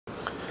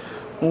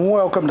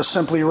Welcome to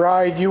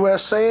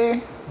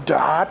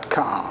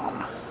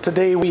SimplyRideUSA.com.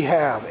 Today we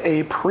have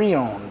a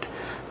pre-owned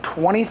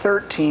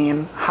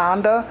 2013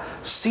 Honda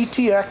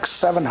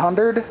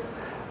CTX700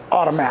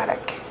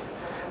 automatic.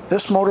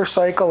 This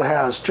motorcycle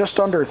has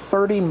just under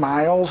 30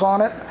 miles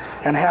on it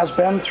and has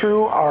been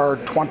through our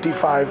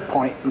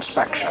 25-point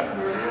inspection.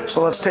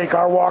 So let's take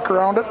our walk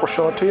around it, we'll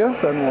show it to you,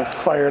 then we'll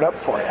fire it up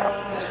for you.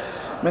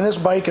 I mean, this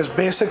bike is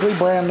basically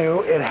brand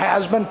new. It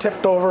has been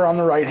tipped over on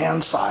the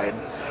right-hand side,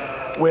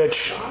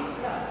 which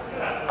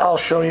I'll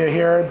show you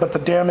here, but the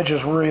damage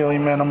is really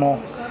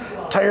minimal.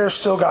 Tires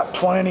still got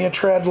plenty of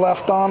tread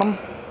left on them.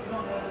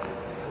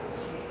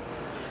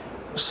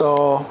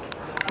 So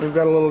we've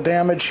got a little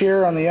damage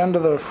here on the end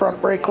of the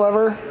front brake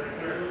lever.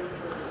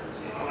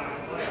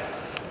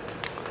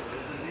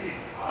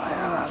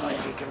 And like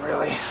you can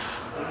really,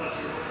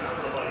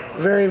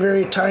 very,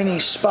 very tiny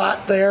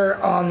spot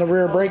there on the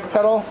rear brake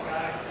pedal.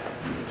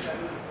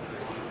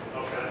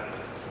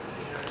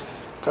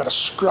 Got a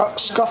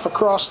scuff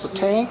across the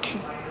tank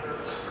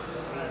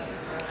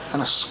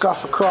and a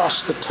scuff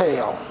across the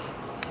tail.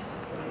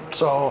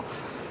 So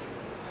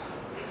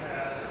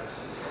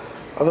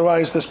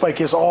otherwise this bike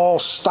is all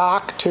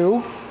stock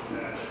too.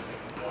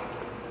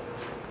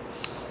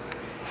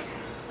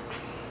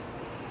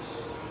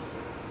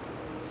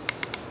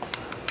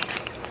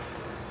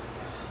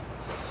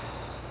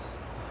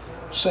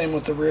 Same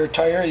with the rear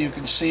tire, you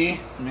can see,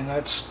 I mean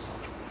that's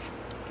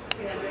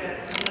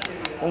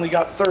only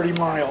got 30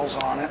 miles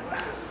on it.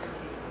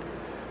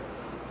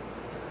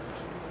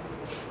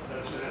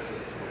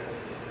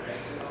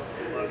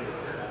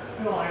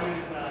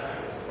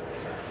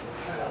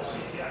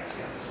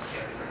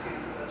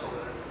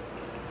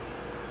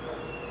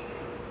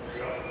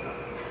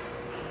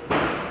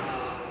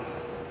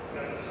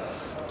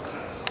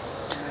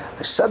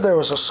 I said there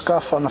was a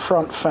scuff on the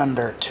front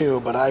fender too,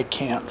 but I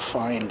can't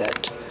find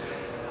it.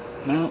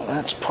 No,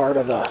 that's part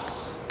of the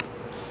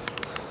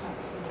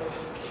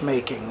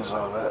makings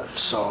of it,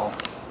 so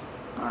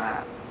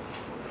alright.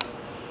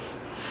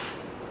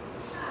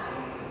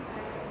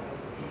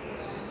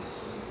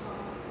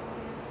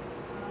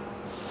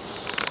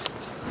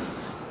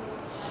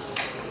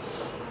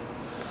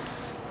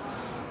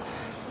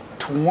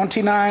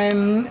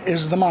 $29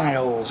 is the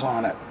miles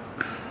on it.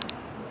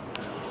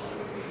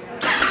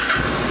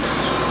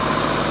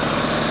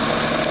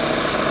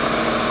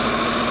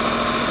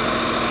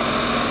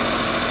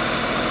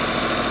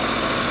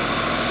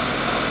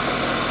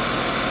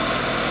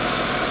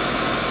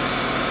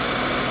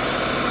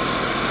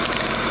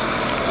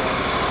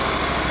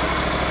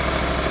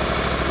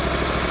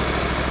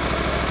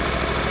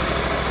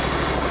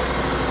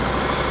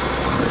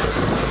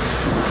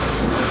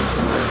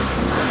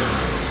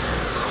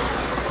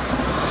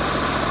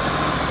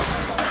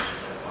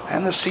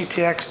 And the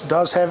CTX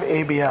does have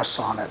ABS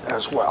on it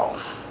as well.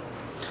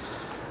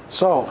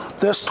 So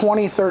this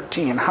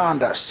 2013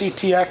 Honda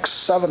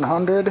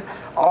CTX700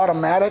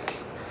 automatic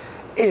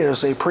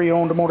is a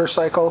pre-owned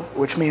motorcycle,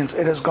 which means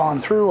it has gone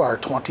through our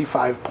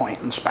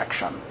 25-point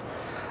inspection.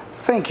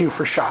 Thank you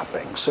for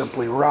shopping.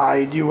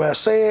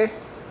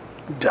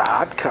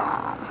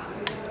 SimplyRideUSA.com.